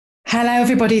Hello,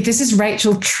 everybody. This is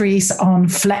Rachel Treese on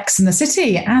Flex in the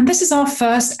City, and this is our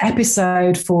first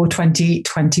episode for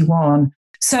 2021.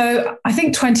 So I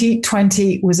think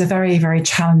 2020 was a very, very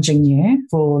challenging year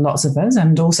for lots of us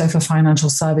and also for financial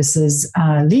services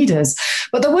leaders.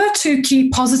 But there were two key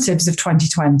positives of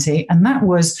 2020, and that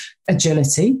was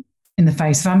agility in the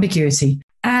face of ambiguity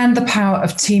and the power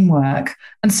of teamwork.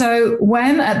 And so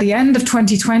when at the end of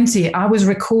 2020, I was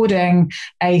recording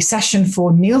a session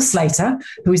for Neil Slater,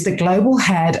 who is the global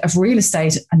head of real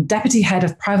estate and deputy head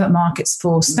of private markets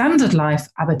for Standard Life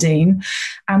Aberdeen.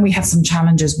 And we had some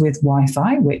challenges with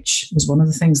Wi-Fi, which was one of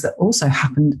the things that also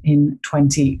happened in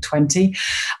 2020.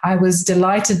 I was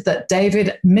delighted that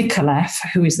David Micallef,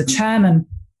 who is the chairman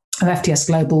of FTS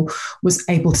Global, was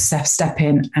able to step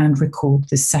in and record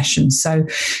this session. So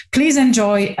please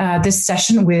enjoy this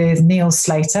session with Neil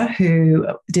Slater, who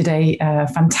did a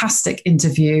fantastic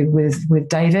interview with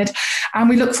David. And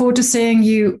we look forward to seeing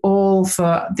you all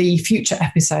for the future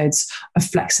episodes of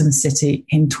Flex in the City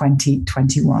in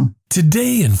 2021.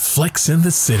 Today in Flex in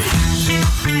the City,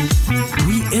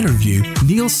 we interview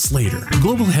Neil Slater,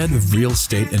 Global Head of Real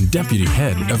Estate and Deputy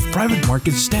Head of Private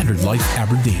Markets Standard Life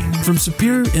Aberdeen. From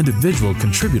superior individual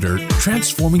contributor,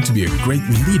 transforming to be a great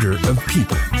leader of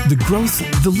people. The growth,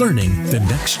 the learning, the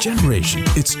next generation.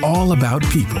 It's all about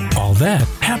people. All that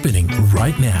happening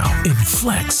right now in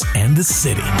Flex and the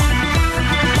City.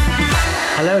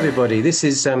 Hello, everybody. This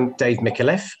is Dave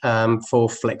Micallef for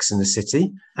Flex in the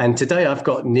City. And today I've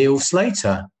got Neil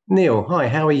Slater. Neil, hi,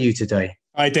 how are you today?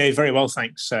 Hi, Dave. Very well,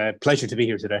 thanks. Pleasure to be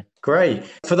here today. Great.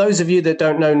 For those of you that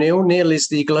don't know Neil is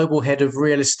the Global Head of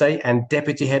Real Estate and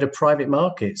Deputy Head of Private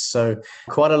Markets. So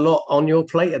quite a lot on your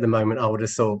plate at the moment, I would have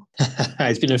thought.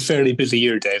 It's been a fairly busy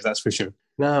year, Dave, that's for sure.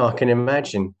 No, I can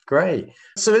imagine. Great.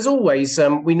 So as always,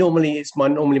 it's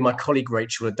normally my colleague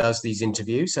Rachel that does these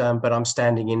interviews, but I'm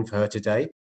standing in for her today.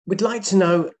 We'd like to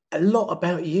know a lot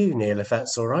about you, Neil, if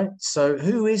that's all right. So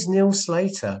who is Neil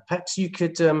Slater? Perhaps you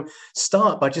could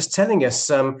start by just telling us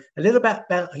a little bit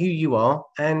about who you are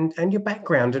and your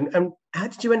background and how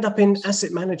did you end up in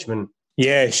asset management?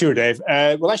 Yeah, sure, Dave.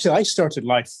 Well, actually, I started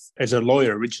life as a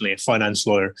lawyer originally, a finance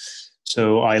lawyer.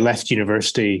 So I left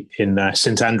university in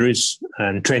St Andrews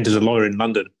and trained as a lawyer in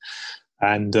London.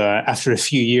 And after a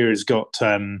few years, got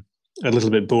a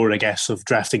little bit bored, I guess, of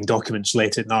drafting documents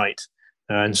late at night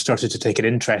and started to take an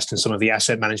interest in some of the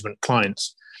asset management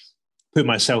clients. Put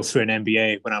myself through an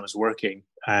MBA when I was working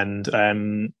and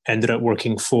ended up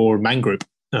working for Man Group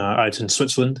out in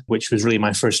Switzerland, which was really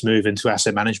my first move into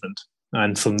asset management.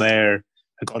 And from there,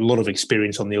 I got a lot of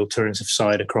experience on the alternative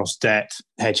side across debt,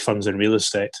 hedge funds and real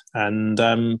estate. And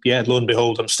lo and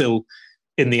behold, I'm still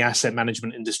in the asset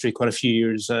management industry quite a few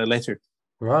years later.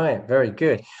 Right, very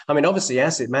good. I mean, obviously,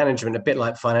 asset management, a bit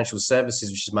like financial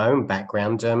services, which is my own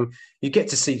background, you get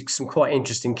to see some quite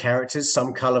interesting characters,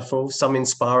 some colourful, some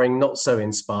inspiring, not so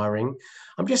inspiring.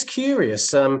 I'm just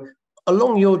curious,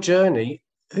 along your journey,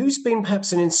 who's been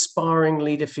perhaps an inspiring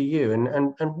leader for you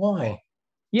and why?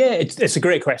 Yeah, it's a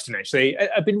great question, actually.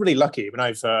 I've been really lucky when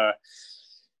I've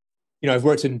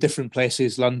worked in different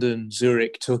places, London,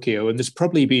 Zurich, Tokyo, and there's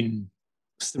probably been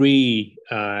three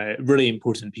really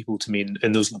important people to me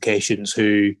in those locations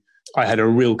who I had a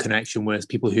real connection with,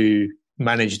 people who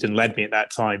managed and led me at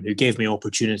that time, who gave me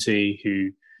opportunity,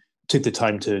 who took the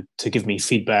time to give me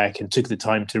feedback and took the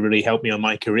time to really help me on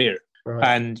my career. Right.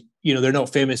 And, they're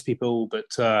not famous people, but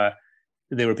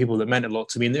they were people that meant a lot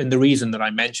to me. And the reason that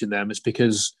I mention them is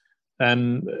because,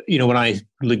 when I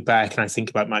look back and I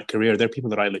think about my career, they're people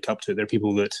that I look up to. They're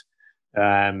people that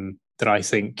I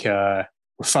think were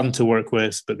fun to work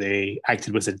with, but they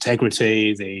acted with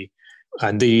integrity. They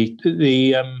put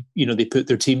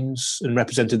their teams and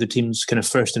represented their teams kind of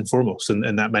first and foremost,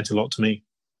 and that meant a lot to me.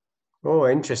 Oh,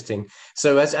 interesting.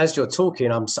 So as you're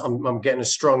talking, I'm getting a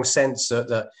strong sense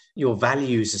that your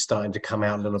values are starting to come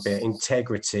out a little bit.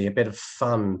 Integrity, a bit of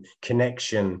fun,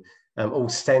 connection,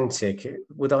 authentic.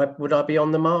 Would I be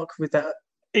on the mark with that?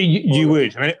 You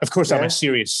would. I mean, of course, yeah. I'm a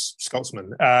serious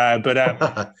Scotsman,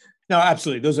 but. No,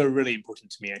 absolutely. Those are really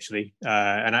important to me, actually.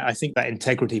 And I think that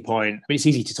integrity point, it's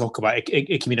easy to talk about.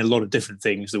 It can mean a lot of different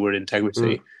things, the word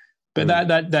integrity. But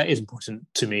that is important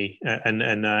to me.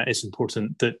 And it's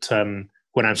important that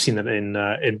when I've seen that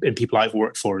in people I've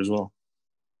worked for as well.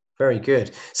 Very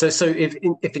good. So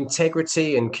if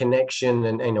integrity and connection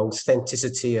and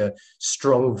authenticity are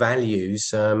strong values,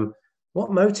 what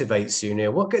motivates you,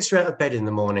 Neil? What gets you out of bed in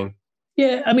the morning?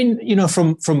 Yeah, I mean,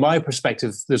 from my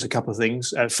perspective, there's a couple of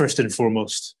things. First and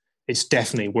foremost, it's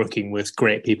definitely working with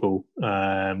great people,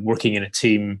 working in a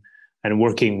team and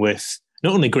working with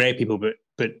not only great people,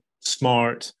 but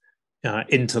smart,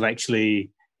 intellectually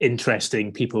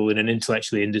interesting people in an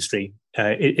intellectually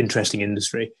interesting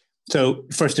industry. So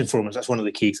first and foremost, that's one of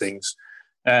the key things.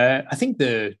 I think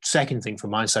the second thing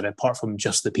from my side, apart from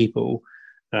just the people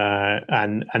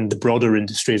and the broader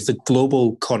industry, is the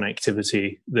global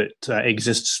connectivity that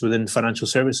exists within financial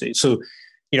services. So,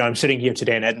 I'm sitting here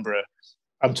today in Edinburgh.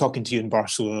 I'm talking to you in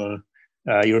Barcelona.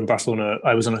 You're in Barcelona.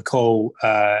 I was on a call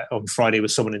on Friday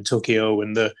with someone in Tokyo,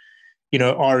 and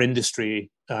our industry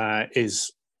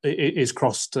is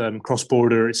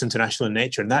cross-border. It's international in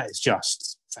nature, and that is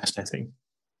just fascinating.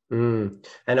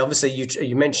 And obviously,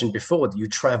 you mentioned before that you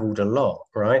travelled a lot,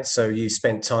 right? So you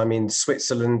spent time in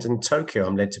Switzerland and Tokyo,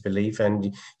 I'm led to believe,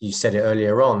 and you said it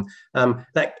earlier on.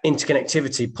 That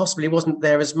interconnectivity possibly wasn't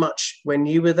there as much when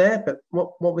you were there, but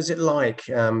what was it like?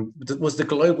 Was the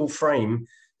global frame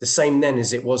the same then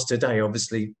as it was today?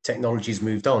 Obviously, technology's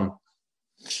moved on.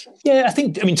 Yeah, I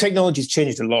think technology's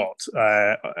changed a lot.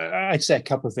 I'd say a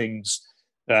couple of things.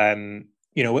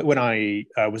 When I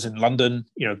was in London,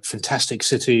 fantastic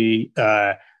city,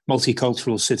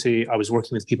 multicultural city. I was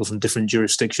working with people from different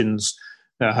jurisdictions,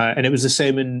 and it was the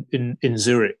same in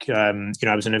Zurich.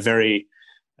 I was in a very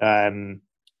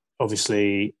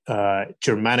obviously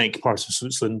Germanic part of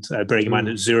Switzerland, bearing in mind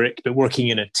it's Zurich, but working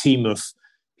in a team of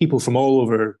people from all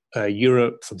over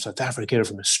Europe, from South Africa,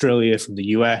 from Australia, from the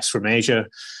US, from Asia.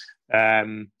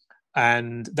 And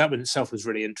that in itself was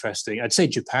really interesting. I'd say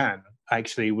Japan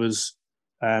actually was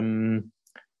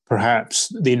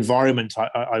perhaps the environment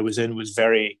I was in was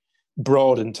very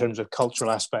broad in terms of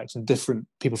cultural aspects and different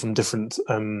people from different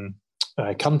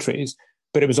countries.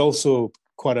 But it was also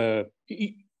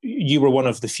you were one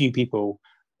of the few people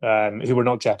who were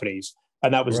not Japanese.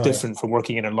 And that was different from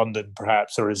working in London,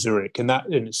 perhaps, or Zurich. And that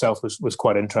in itself was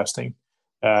quite interesting.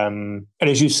 And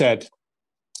as you said,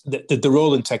 the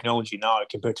role in technology now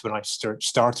compared to when I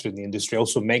started in the industry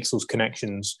also makes those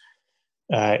connections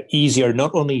easier,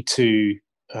 not only to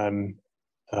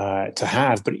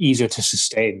have, but easier to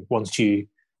sustain once you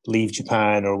leave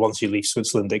Japan or once you leave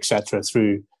Switzerland, etc.,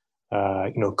 through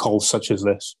calls such as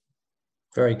this.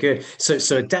 Very good.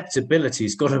 So adaptability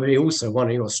has got to be also one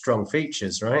of your strong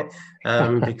features, right?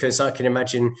 Because I can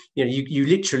imagine, you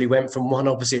literally went from one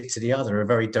opposite to the other, a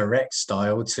very direct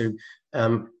style, to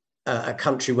a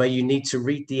country where you need to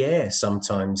read the air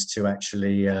sometimes to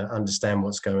actually understand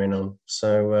what's going on.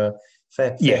 So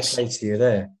fair play to you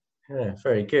there. Yeah,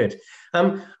 very good.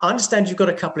 I understand you've got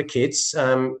a couple of kids,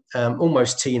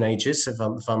 almost teenagers, if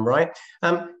I'm right.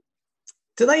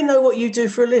 Do they know what you do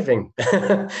for a living?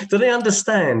 Do they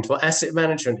understand what asset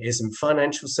management is and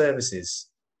financial services?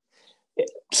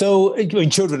 So,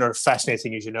 children are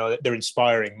fascinating, as you know. They're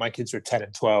inspiring. My kids are 10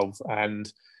 and 12,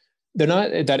 and they're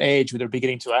not at that age where they're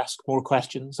beginning to ask more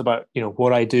questions about,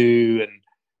 what I do and,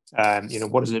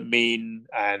 what does it mean?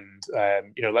 And,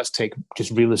 let's take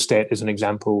just real estate as an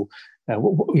example.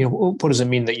 What does it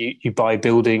mean that you buy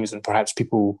buildings and perhaps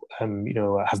people,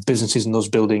 have businesses in those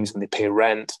buildings and they pay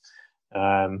rent?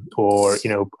 What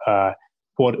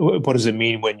does it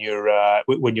mean when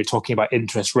you're talking about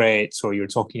interest rates or you're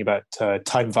talking about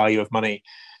time value of money?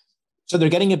 So they're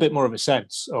getting a bit more of a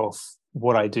sense of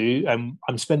what I do, and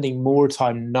I'm spending more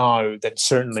time now than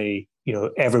certainly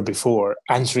ever before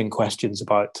answering questions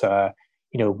about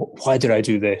why did I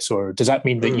do this, or does that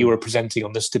mean that you were presenting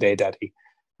on this today, Daddy?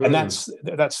 And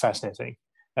that's fascinating.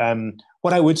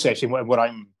 What I would say, actually, what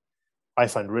I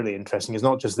find really interesting is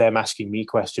not just them asking me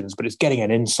questions, but it's getting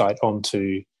an insight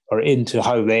into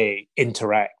how they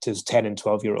interact as 10 and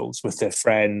 12-year-olds with their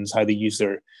friends, how they use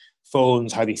their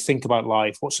phones, how they think about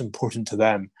life, what's important to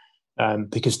them.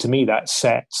 Because to me, that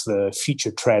sets the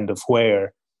future trend of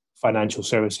where financial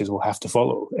services will have to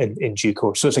follow in due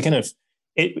course. So it's a kind of,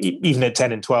 even at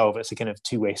 10 and 12, it's a kind of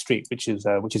two-way street, which is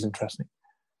interesting.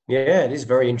 Yeah, it is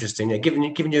very interesting.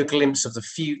 Giving you a glimpse of the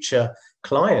future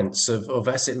clients of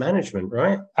asset management,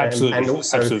 right? Absolutely. And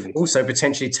also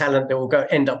potentially talent that will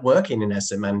end up working in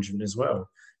asset management as well.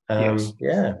 Yes.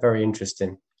 Yeah, very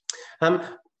interesting.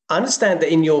 I understand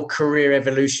that in your career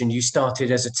evolution, you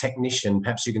started as a technician.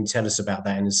 Perhaps you can tell us about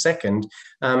that in a second.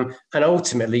 And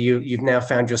ultimately, you've now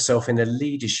found yourself in a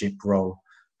leadership role.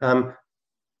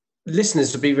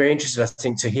 Listeners would be very interested, I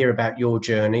think, to hear about your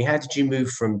journey. How did you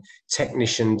move from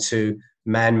technician to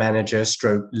man manager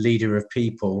stroke leader of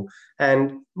people?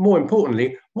 And more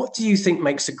importantly, what do you think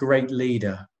makes a great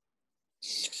leader?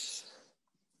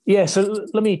 Yeah, so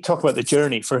let me talk about the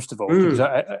journey, first of all, because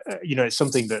it's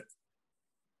something that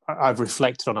I've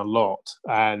reflected on a lot.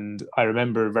 And I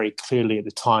remember very clearly at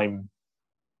the time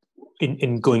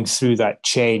in going through that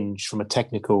change from a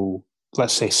technical,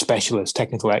 let's say, specialist,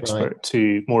 technical expert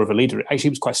to more of a leader. Actually,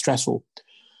 it was quite stressful.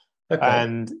 Okay.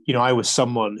 And, I was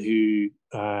someone who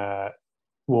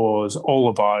was all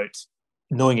about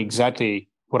knowing exactly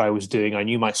what I was doing. I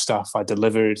knew my stuff. I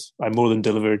delivered. I more than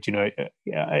delivered,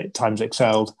 at times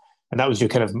excelled. And that was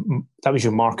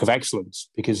your mark of excellence,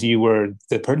 because you were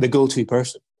the go-to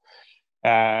person.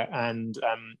 And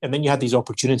then you had these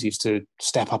opportunities to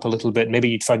step up a little bit. Maybe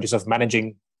you'd find yourself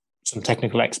managing some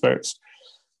technical experts.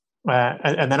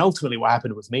 And then ultimately what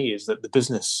happened with me is that the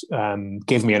business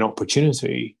gave me an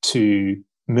opportunity to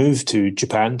move to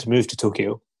Japan, to move to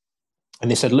Tokyo. And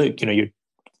they said, look,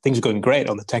 things are going great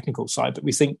on the technical side, but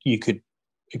we think you could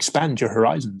expand your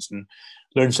horizons and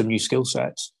learn some new skill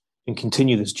sets and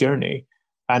continue this journey.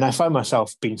 And I found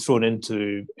myself being thrown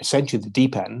into essentially the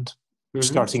deep end,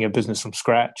 starting a business from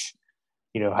scratch,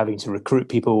 having to recruit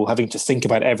people, having to think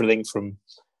about everything from,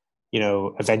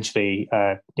 eventually,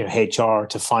 HR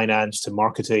to finance to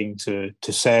marketing to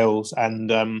sales.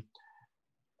 And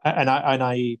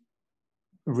I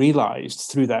realized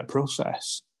through that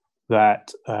process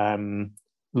that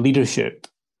leadership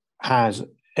has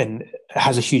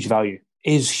a huge value,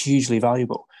 is hugely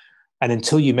valuable. And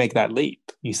until you make that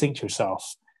leap, you think to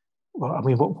yourself, well, I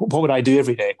mean, what would I do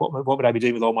every day? What would I be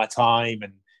doing with all my time?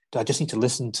 And do I just need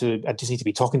to I just need to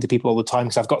be talking to people all the time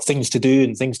because I've got things to do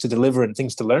and things to deliver and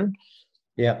things to learn.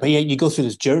 Yeah. But you go through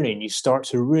this journey and you start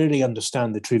to really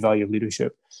understand the true value of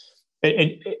leadership.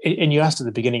 And you asked at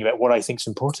the beginning about what I think is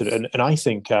important. And I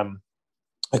think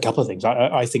a couple of things.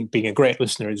 I think being a great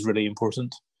listener is really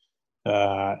important.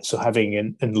 So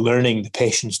having and learning the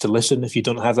patience to listen if you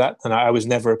don't have that. And I was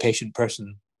never a patient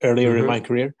person earlier in my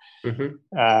career.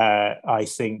 I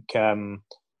think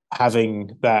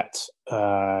having that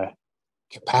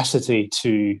capacity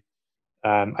to,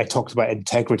 I talked about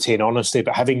integrity and honesty,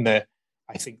 but having the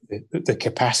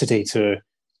capacity to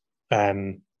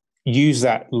use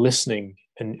that listening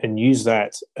and use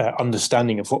that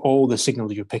understanding of all the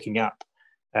signals you're picking up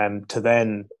to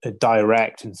then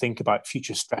direct and think about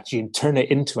future strategy and turn it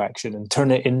into action and turn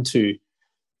it into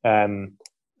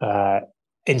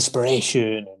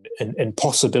inspiration and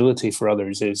possibility for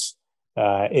others is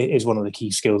one of the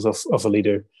key skills of a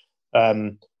leader.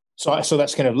 So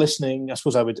that's kind of listening. I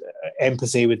suppose I would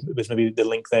empathy with maybe the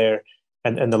link there,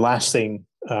 and the last thing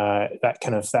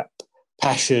that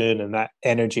passion and that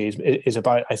energy is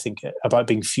about, I think, about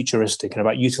being futuristic and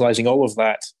about utilizing all of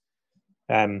that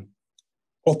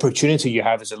opportunity you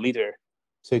have as a leader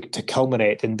to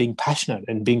culminate in being passionate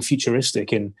and being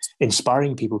futuristic and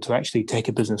inspiring people to actually take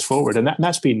a business forward. And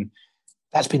that's been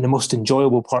the most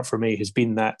enjoyable part for me, has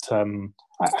been that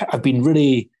I've been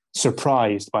really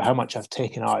surprised by how much I've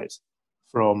taken out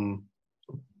from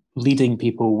leading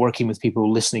people, working with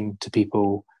people, listening to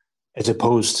people, as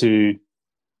opposed to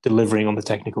delivering on the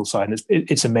technical side. And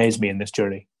it's amazed me in this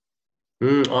journey.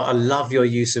 I love your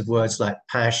use of words like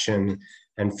passion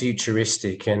and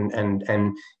futuristic and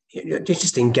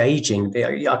just engaging.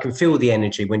 I can feel the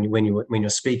energy when you're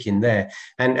speaking there.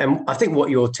 And I think what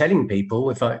you're telling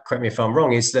people, correct me if I'm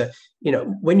wrong, is that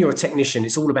when you're a technician,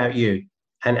 it's all about you,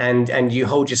 and you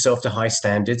hold yourself to high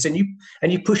standards, and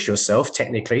you push yourself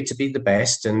technically to be the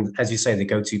best, and as you say, the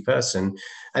go-to person.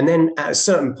 And then at a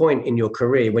certain point in your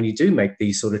career, when you do make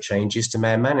these sort of changes to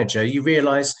man manager, you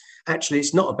realize actually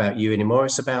it's not about you anymore.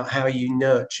 It's about how you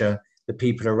nurture the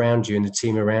people around you and the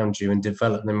team around you and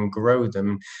develop them and grow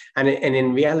them. And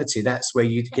in reality, that's where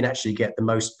you can actually get the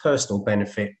most personal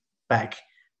benefit back,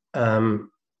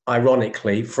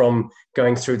 ironically, from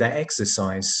going through that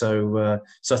exercise. So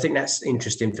I think that's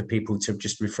interesting for people to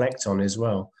just reflect on as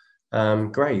well.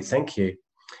 Great, thank you.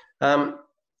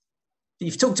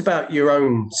 You've talked about your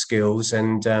own skills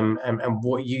and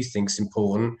what you think is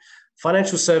important.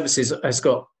 Financial services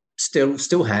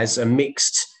still has a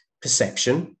mixed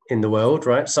perception in the world,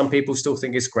 right? Some people still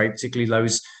think it's great, particularly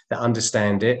those that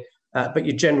understand it, but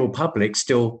your general public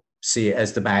still see it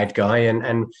as the bad guy,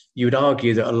 and you would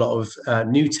argue that a lot of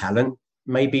new talent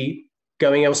may be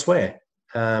going elsewhere,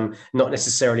 not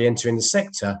necessarily entering the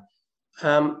sector.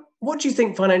 What do you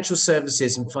think financial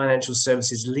services and financial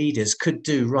services leaders could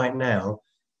do right now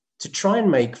to try and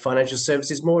make financial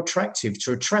services more attractive,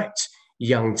 to attract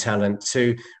young talent,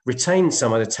 to retain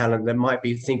some of the talent that might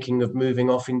be thinking of moving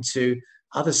off into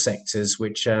other sectors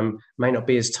which may not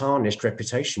be as tarnished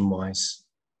reputation-wise?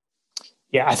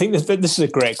 Yeah, I think this is a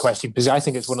great question, because I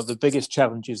think it's one of the biggest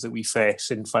challenges that we face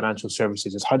in financial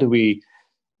services is how do we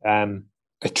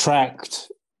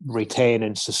attract, retain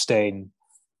and sustain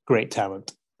great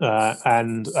talent?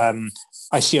 And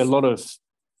I see a lot of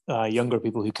younger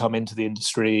people who come into the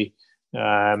industry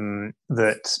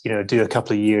that do a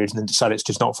couple of years and then decide it's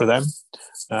just not for them.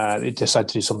 They decide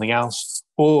to do something else,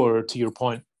 or to your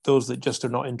point, those that just are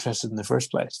not interested in the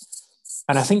first place.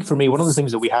 And I think for me, one of the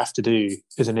things that we have to do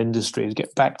as an industry is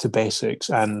get back to basics,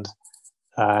 and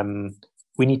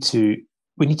we need to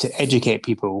educate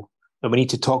people, and we need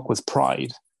to talk with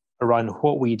pride around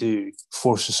what we do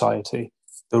for society,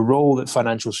 the role that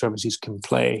financial services can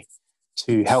play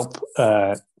to help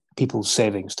people's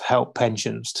savings, to help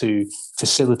pensions, to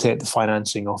facilitate the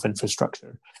financing of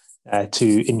infrastructure,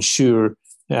 to ensure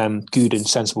good and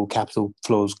sensible capital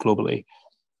flows globally.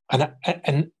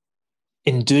 And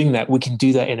in doing that, we can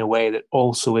do that in a way that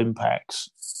also impacts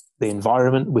the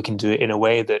environment. We can do it in a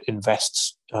way that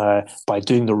invests by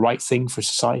doing the right thing for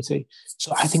society.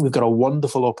 So I think we've got a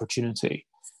wonderful opportunity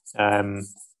to,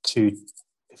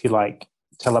 if you like,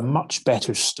 tell a much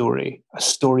better story, a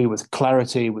story with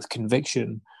clarity, with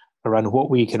conviction around what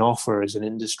we can offer as an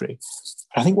industry.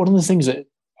 I think one of the things that,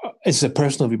 as a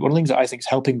personal view, one of the things that I think is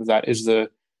helping with that is the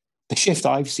shift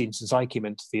I've seen since I came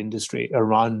into the industry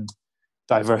around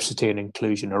diversity and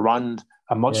inclusion, around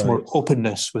a much more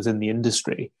openness within the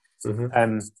industry,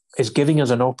 is giving us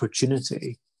an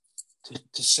opportunity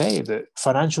to say that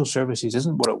financial services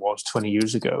isn't what it was 20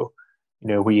 years ago,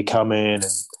 where you come in and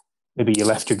maybe you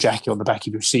left your jacket on the back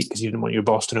of your seat because you didn't want your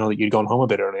boss to know that you'd gone home a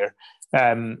bit earlier.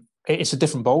 It's a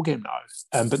different ballgame now.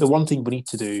 But the one thing we need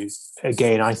to do,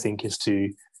 again, I think, is to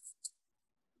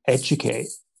educate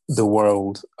the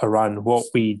world around what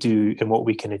we do and what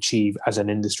we can achieve as an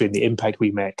industry and the impact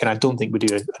we make. And I don't think we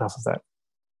do enough of that.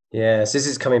 Yes, this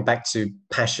is coming back to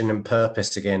passion and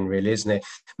purpose again, really, isn't it?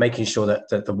 Making sure that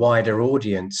the wider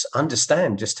audience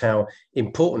understand just how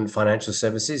important financial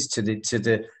services to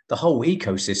the whole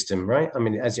ecosystem, right? I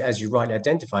mean, as you rightly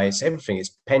identify, it's everything.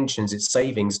 It's pensions, it's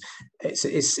savings. It's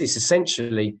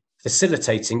essentially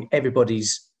facilitating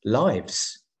everybody's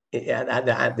lives at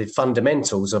the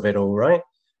fundamentals of it all, right?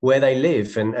 Where they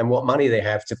live and what money they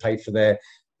have to pay for their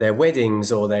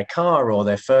weddings or their car or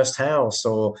their first house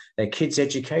or their kids'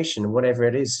 education, whatever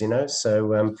it is,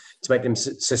 so to make them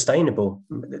sustainable,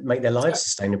 make their lives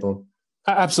sustainable.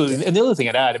 Absolutely. And the other thing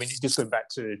I'd add, I mean, just going back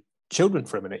to children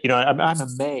for a minute, I'm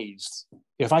amazed.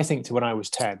 If I think to when I was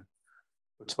 10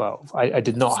 or 12, I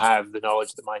did not have the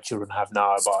knowledge that my children have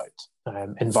now about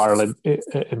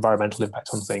environmental impact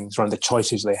on things, around the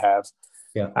choices they have.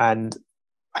 Yeah. And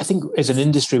I think as an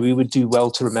industry, we would do well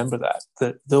to remember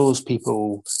that those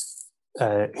people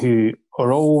who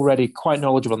are already quite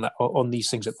knowledgeable on these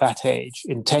things at that age,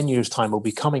 in 10 years' time, will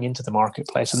be coming into the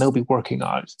marketplace and they'll be working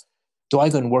out, do I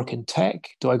go and work in tech?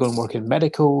 Do I go and work in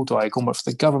medical? Do I go and work for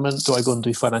the government? Do I go and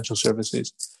do financial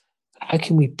services? How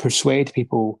can we persuade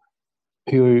people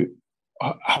who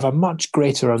have a much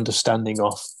greater understanding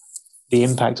of the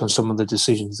impact on some of the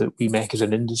decisions that we make as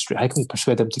an industry? How can we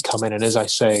persuade them to come in and, as I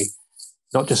say,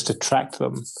 not just attract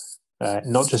them,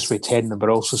 not just retain them, but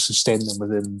also sustain them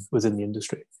within the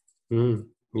industry?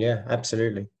 Yeah,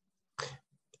 absolutely.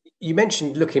 You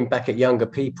mentioned looking back at younger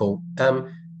people.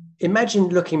 Imagine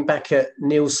looking back at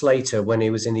Neil Slater when he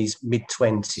was in his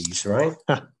mid-20s, right?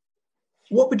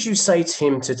 What would you say to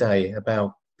him today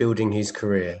about building his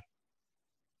career?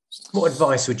 What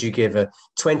advice would you give a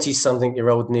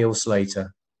 20-something-year-old Neil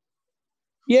Slater?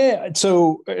 Yeah,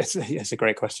 so it's a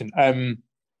great question.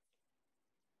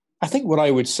 I think what I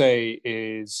would say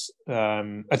is,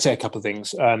 I'd say a couple of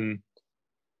things.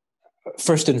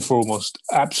 First and foremost,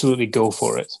 absolutely go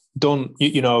for it. Don't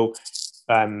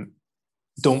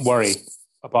worry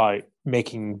about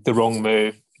making the wrong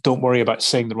move. Don't worry about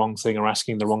saying the wrong thing or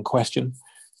asking the wrong question.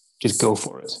 Just go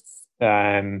for it.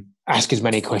 Ask as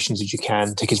many questions as you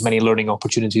can. Take as many learning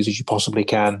opportunities as you possibly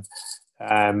can.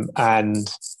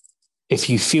 And if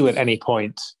you feel at any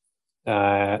point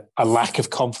a lack of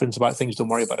confidence about things, don't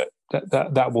worry about it.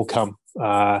 That will come.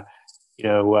 If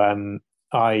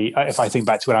I think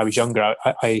back to when I was younger,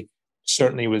 I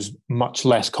certainly was much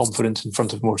less confident in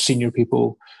front of more senior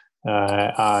people.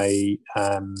 Maybe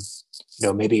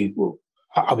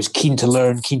I was keen to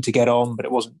learn, keen to get on, but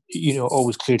it wasn't,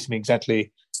 always clear to me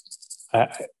exactly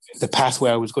the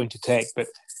pathway I was going to take. But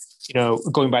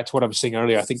going back to what I was saying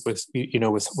earlier, I think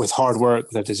with hard work,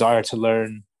 with a desire to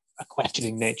learn, a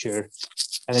questioning nature,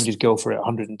 and then just go for it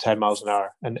 110 miles an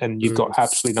hour, and you've got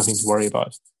absolutely nothing to worry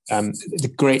about.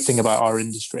 The great thing about our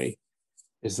industry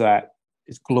is that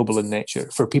it's global in nature.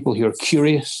 For people who are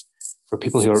curious, for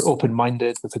people who are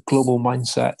open-minded with a global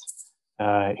mindset,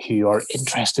 who are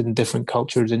interested in different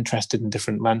cultures, interested in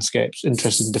different landscapes,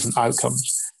 interested in different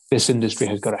outcomes, this industry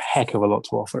has got a heck of a lot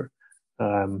to offer.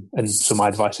 And so my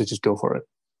advice is just go for it.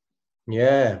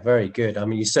 Yeah, very good. I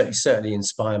mean, you certainly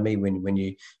inspire me when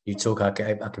you talk. I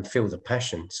can feel the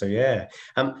passion. So yeah.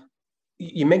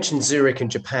 you mentioned Zurich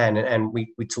and Japan, and we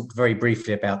talked very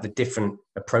briefly about the different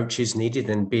approaches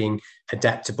needed, and being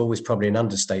adaptable is probably an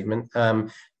understatement.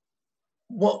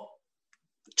 What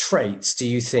traits do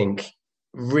you think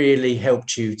really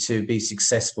helped you to be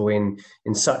successful in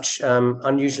such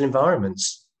unusual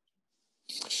environments?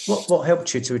 What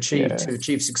helped you to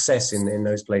achieve success in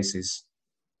those places?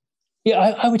 Yeah,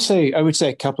 I would say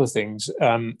a couple of things.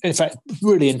 In fact,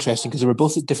 really interesting because they were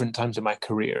both at different times in my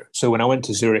career. So when I went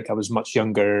to Zurich, I was much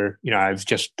younger. I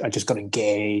just got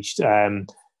engaged, and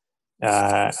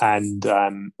I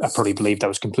probably believed I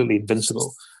was completely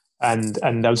invincible. And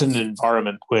I was in an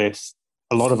environment with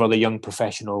a lot of other young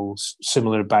professionals,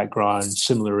 similar background,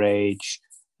 similar age,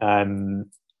 and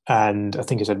I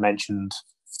think, as I mentioned,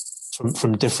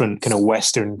 from different kind of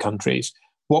Western countries.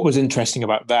 What was interesting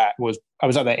about that was I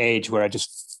was at that age where I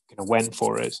just kind of went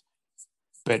for it,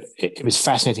 but it was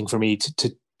fascinating for me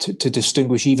to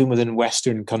distinguish, even within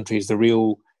Western countries, the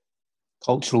real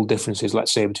cultural differences,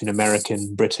 let's say, between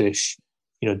American, British,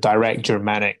 direct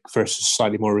Germanic versus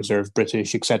slightly more reserved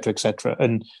British, et cetera, et cetera.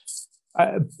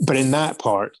 But in that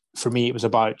part, for me, it was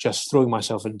about just throwing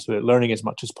myself into it, learning as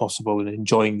much as possible and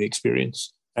enjoying the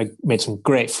experience. I made some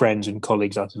great friends and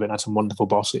colleagues out of it, and had some wonderful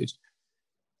bosses.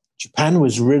 Japan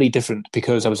was really different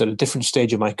because I was at a different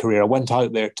stage of my career. I went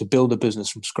out there to build a business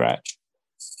from scratch.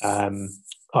 At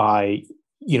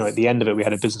the end of it, we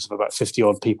had a business of about 50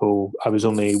 odd people. I was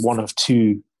only one of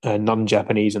two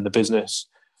non-Japanese in the business.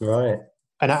 Right.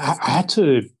 And I had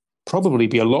to probably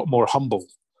be a lot more humble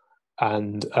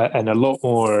and a lot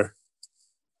more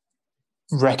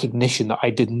recognition that I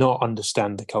did not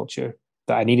understand the culture,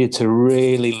 that I needed to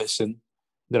really listen,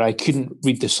 that I couldn't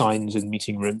read the signs in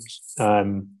meeting rooms. I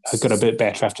got a bit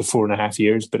better after 4.5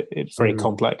 years, but it's very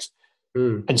complex.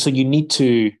 And so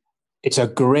it's a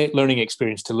great learning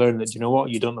experience to learn that,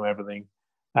 you don't know everything.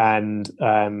 And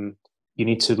you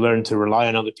need to learn to rely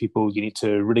on other people. You need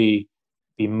to really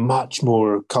be much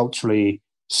more culturally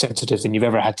sensitive than you've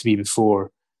ever had to be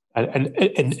before.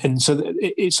 And so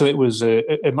it was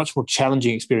a much more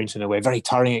challenging experience in a way, a very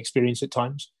tiring experience at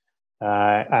times.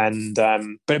 But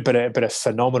a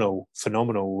phenomenal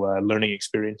learning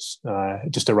experience,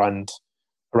 just around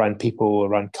people,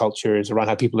 around cultures, around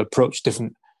how people approach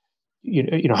different,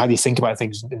 how they think about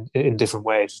things in different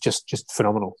ways. Just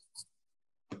phenomenal.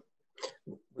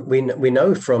 We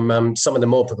know from some of the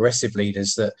more progressive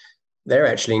leaders that they're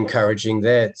actually encouraging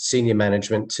their senior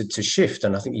management to shift,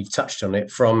 and I think you've touched on it,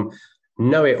 from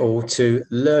know it all to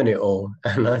learn it all.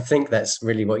 And I think that's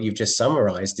really what you've just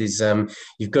summarized is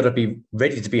you've got to be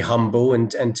ready to be humble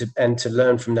and to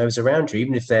learn from those around you,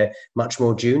 even if they're much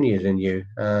more junior than you.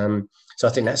 So I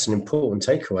think that's an important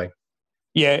takeaway.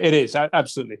 Yeah, it is.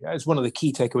 Absolutely. It's one of the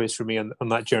key takeaways for me on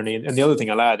that journey. And the other thing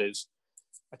I'll add is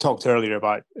I talked earlier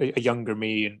about a younger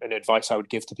me and advice I would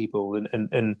give to people.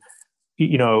 And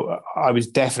I was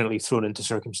definitely thrown into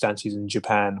circumstances in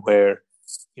Japan where,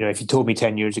 if you told me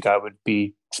 10 years ago I would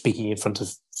be speaking in front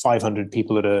of 500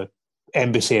 people at an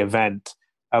embassy event,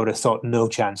 I would have thought no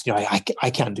chance. I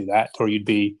can't do that. Or you'd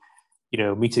be,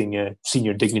 meeting a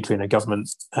senior dignitary in a government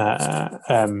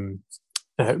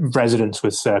residence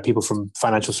with people from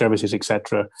financial services,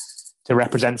 etc., to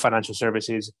represent financial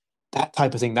services. That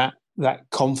type of thing, that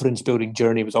confidence building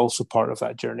journey was also part of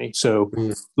that journey. So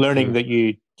learning that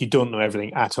you don't know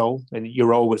everything at all, and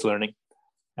you're always learning.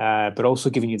 But also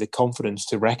giving you the confidence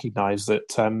to recognize that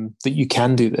that you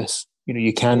can do this.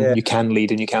 You can lead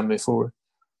and you can move forward.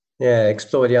 Yeah,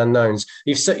 explore the unknowns.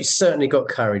 You've certainly got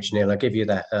courage, Neil. I give you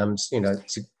that.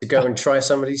 To go and try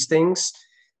some of these things.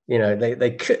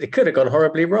 They could have gone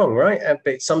horribly wrong, right?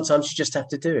 But sometimes you just have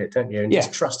to do it, don't you? And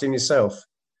just trust in yourself.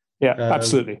 Yeah,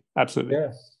 absolutely.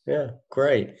 Yeah,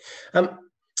 great.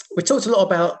 We talked a lot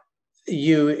about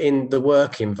you in the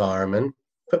work environment.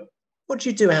 What do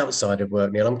you do outside of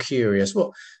work, Neil? I'm curious.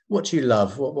 What do you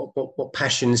love? What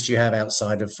passions do you have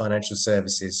outside of financial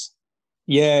services?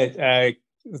 Yeah,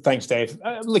 thanks, Dave.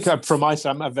 Look, from my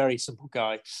side, I'm a very simple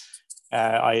guy.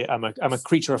 I'm a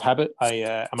creature of habit.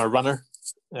 I'm a runner.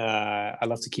 I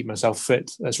love to keep myself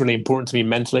fit. That's really important to me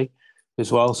mentally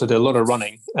as well. So I do a lot of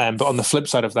running. But on the flip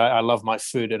side of that, I love my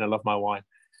food and I love my wine.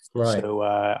 Right. So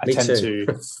I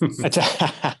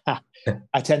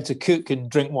tend to cook and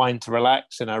drink wine to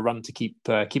relax, and I run to keep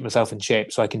myself in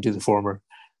shape so I can do the former.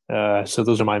 So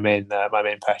those are my main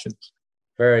passions.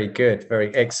 Very good,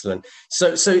 very excellent.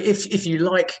 So if you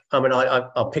like,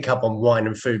 I'll pick up on wine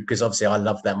and food because obviously I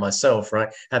love that myself, right?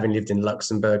 Having lived in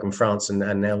Luxembourg and France and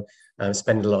now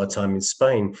spend a lot of time in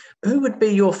Spain. Who would be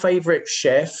your favourite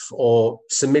chef or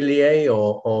sommelier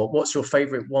or what's your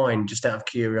favourite wine, just out of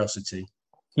curiosity?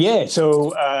 Yeah,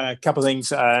 so a couple of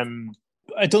things.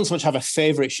 I don't so much have a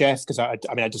favorite chef because I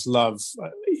just love,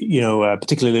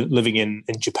 particularly living in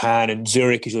Japan and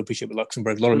Zurich, as you'll appreciate, with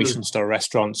Luxembourg, a lot of Michelin star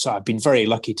restaurants. I've been very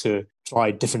lucky to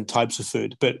try different types of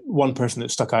food. But one person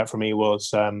that stuck out for me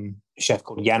was a chef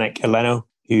called Yannick Eleno,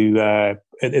 who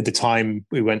at the time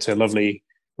we went to a lovely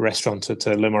restaurant at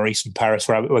Le Maurice in Paris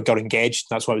where I got engaged.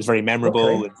 That's why it was very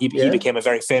memorable. Okay. And he became a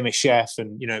very famous chef,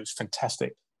 and, it was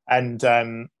fantastic. And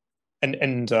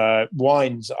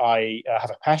wines, I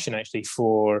have a passion actually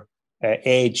for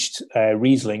aged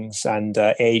Rieslings and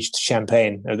aged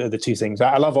Champagne. Are the two things.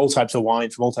 I love all types of wine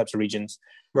from all types of regions.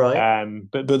 Right.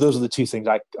 But those are the two things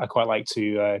I quite like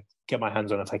to get my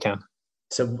hands on if I can.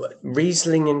 So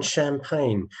Riesling and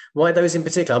Champagne. Why those in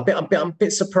particular? I'm a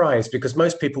bit surprised because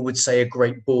most people would say a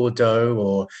great Bordeaux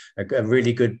or a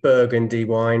really good Burgundy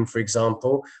wine, for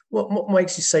example. What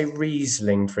makes you say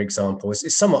Riesling, for example?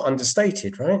 It's somewhat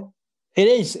understated, right? It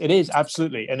is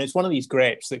absolutely, and it's one of these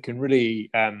grapes that can really,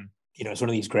 it's one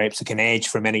of these grapes that can age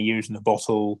for many years in the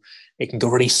bottle. It can go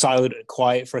really silent and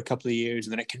quiet for a couple of years,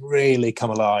 and then it can really come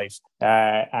alive.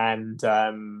 And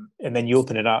then you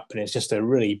open it up, and it's just a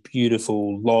really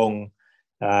beautiful, long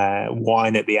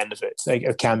wine at the end of it.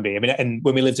 It can be. I mean, and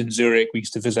when we lived in Zurich, we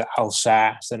used to visit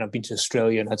Alsace, and I've been to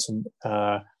Australia and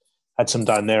had some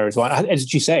down there as well.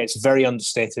 As you say, it's very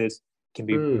understated. It can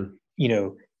be,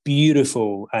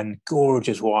 beautiful and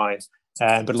gorgeous wine,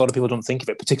 but a lot of people don't think of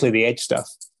it, particularly the edge stuff.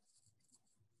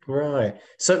 Right.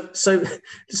 So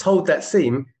just hold that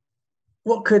theme.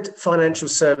 What could financial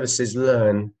services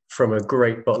learn from a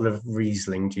great bottle of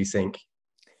Riesling, do you think?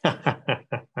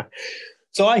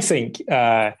 So I think,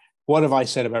 what have I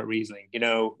said about Riesling?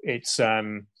 It's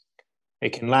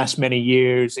it can last many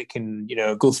years. It can,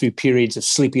 go through periods of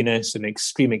sleepiness and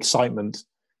extreme excitement,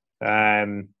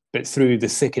 but through the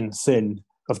thick and thin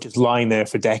of just lying there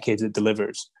for decades, it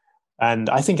delivers. And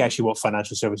I think actually what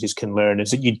financial services can learn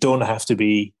is that you don't have to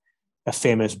be a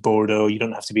famous Bordeaux, you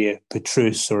don't have to be a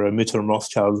Petrus or a Mutter and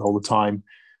Rothschild all the time.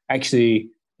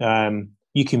 Actually,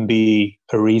 you can be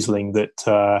a Riesling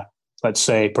that, let's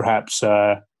say, perhaps,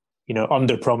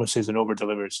 under promises and over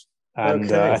delivers.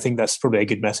 And I think that's probably a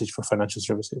good message for financial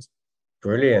services.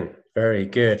 Brilliant. Very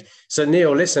good. So,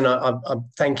 Neil, listen, I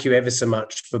thank you ever so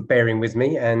much for bearing with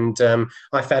me. And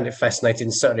I found it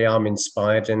fascinating. Certainly I'm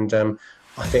inspired. And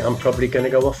I think I'm probably going to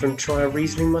go off and try a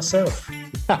Riesling myself.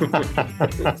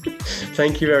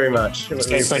 Thank you very much.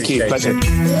 Okay, thank you. Pleasure.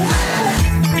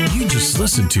 You just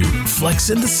listened to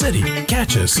Flex in the City.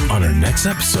 Catch us on our next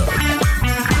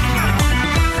episode.